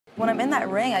When I'm in that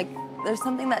ring, there's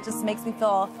something that just makes me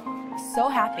feel so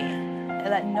happy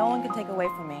that no one can take away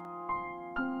from me.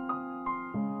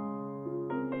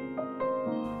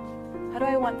 How do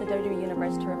I want the WWE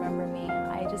Universe to remember me?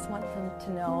 I just want them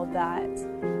to know that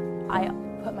I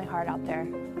put my heart out there.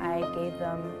 I gave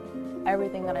them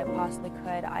everything that I possibly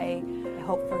could. I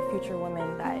hope for future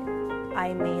women that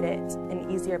I made it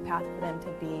an easier path for them to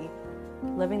be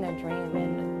living their dream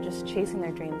and just chasing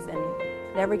their dreams and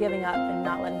never giving up and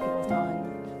not letting people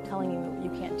telling you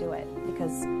can't do it.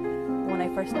 Because when I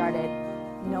first started,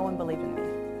 no one believed in me.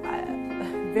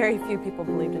 Very few people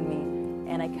believed in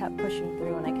me. And I kept pushing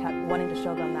through and I kept wanting to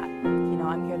show them that, you know,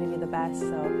 I'm here to be the best.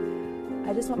 So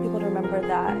I just want people to remember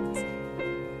that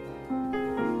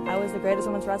I was the greatest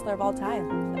women's wrestler of all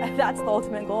time. That's the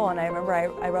ultimate goal. And I remember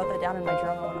I wrote that down in my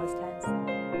journal when I was 10. So.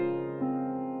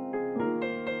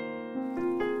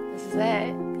 This is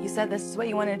it. You said this is what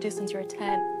you wanted to do since you were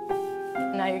 10.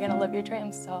 Now you're going to live your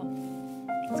dreams, so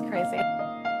it's crazy.